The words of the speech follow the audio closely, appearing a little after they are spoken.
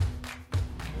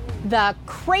The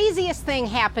craziest thing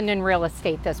happened in real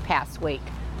estate this past week.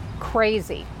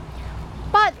 Crazy.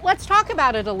 But let's talk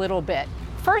about it a little bit.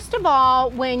 First of all,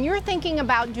 when you're thinking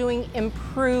about doing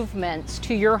improvements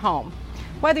to your home,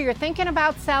 whether you're thinking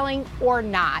about selling or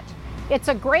not, it's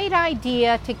a great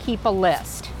idea to keep a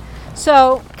list.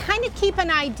 So kind of keep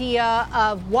an idea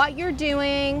of what you're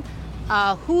doing,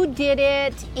 who did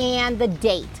it, and the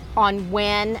date on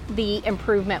when the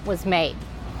improvement was made.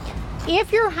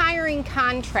 If you're hiring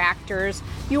contractors,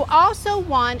 you also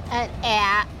want to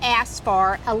ask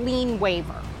for a lien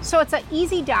waiver. So it's an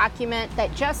easy document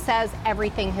that just says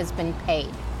everything has been paid.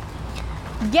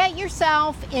 Get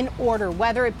yourself in order,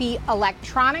 whether it be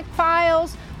electronic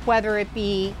files, whether it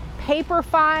be paper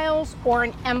files, or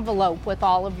an envelope with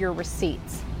all of your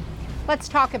receipts. Let's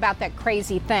talk about that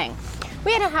crazy thing.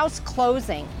 We had a house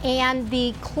closing, and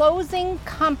the closing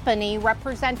company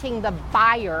representing the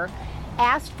buyer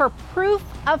asked for proof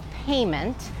of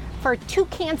payment for 2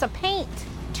 cans of paint.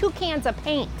 2 cans of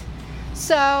paint.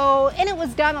 So, and it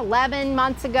was done 11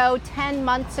 months ago, 10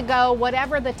 months ago,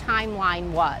 whatever the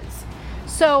timeline was.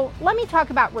 So let me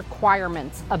talk about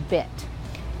requirements a bit.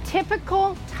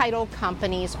 Typical title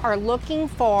companies are looking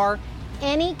for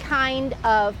any kind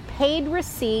of paid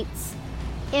receipts,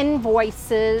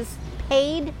 invoices,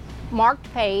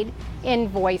 marked paid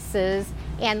invoices,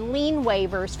 and lien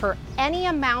waivers for any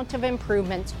amount of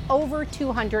improvements over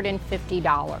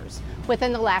 $250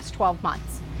 within the last 12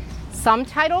 months. Some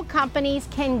title companies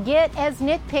can get as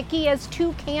nitpicky as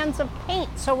 2 cans of paint,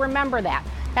 so remember that.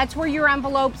 That's where your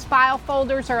envelopes, file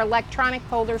folders, or electronic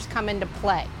folders come into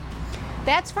play.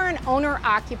 That's for an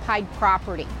owner-occupied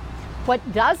property.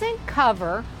 What doesn't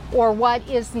cover, or what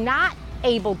is not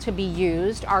able to be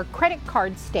used, are credit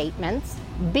card statements,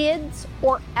 bids,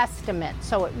 or estimates.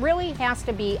 So it really has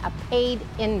to be a paid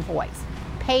invoice,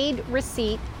 paid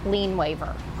receipt, lien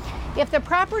waiver. If the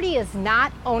property is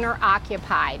not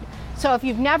owner-occupied, so if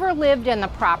you've never lived in the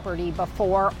property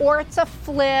before, or it's a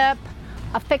flip,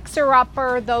 a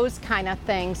fixer-upper, those kind of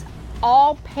things,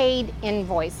 all paid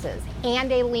invoices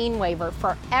and a lien waiver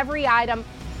for every item,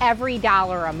 every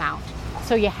dollar amount.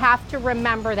 So you have to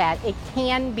remember that. It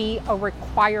can be a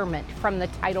requirement from the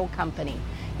title company.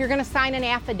 You're going to sign an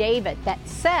affidavit that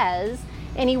says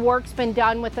any work's been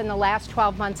done within the last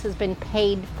 12 months has been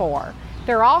paid for.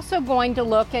 They're also going to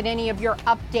look at any of your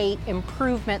update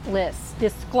improvement lists,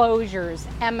 disclosures,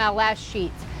 MLS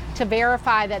sheets to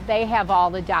verify that they have all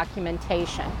the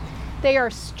documentation. They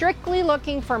are strictly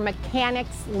looking for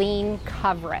mechanics lien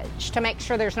coverage to make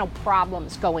sure there's no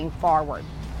problems going forward.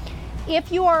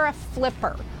 If you are a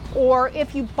flipper, or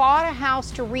if you bought a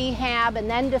house to rehab and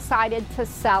then decided to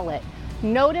sell it,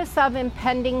 notice of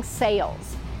impending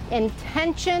sales,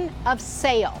 intention of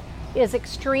sale is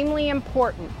extremely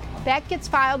important. That gets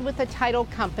filed with the title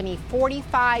company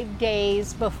 45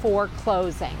 days before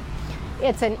closing.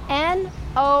 It's an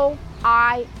NOIS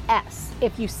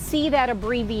if you see that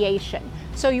abbreviation.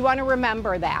 So you want to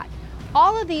remember that.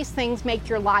 All of these things make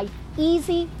your life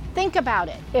easy. Think about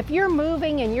it. If you're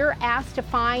moving and you're asked to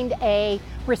find a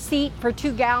receipt for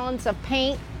 2 gallons of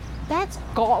paint, that's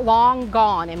long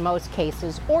gone in most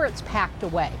cases, or it's packed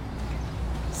away.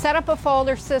 Set up a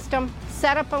folder system,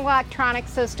 set up an electronic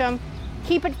system,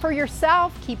 keep it for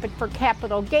yourself, keep it for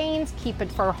capital gains, keep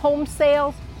it for home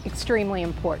sales. Extremely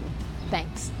important.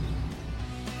 Thanks.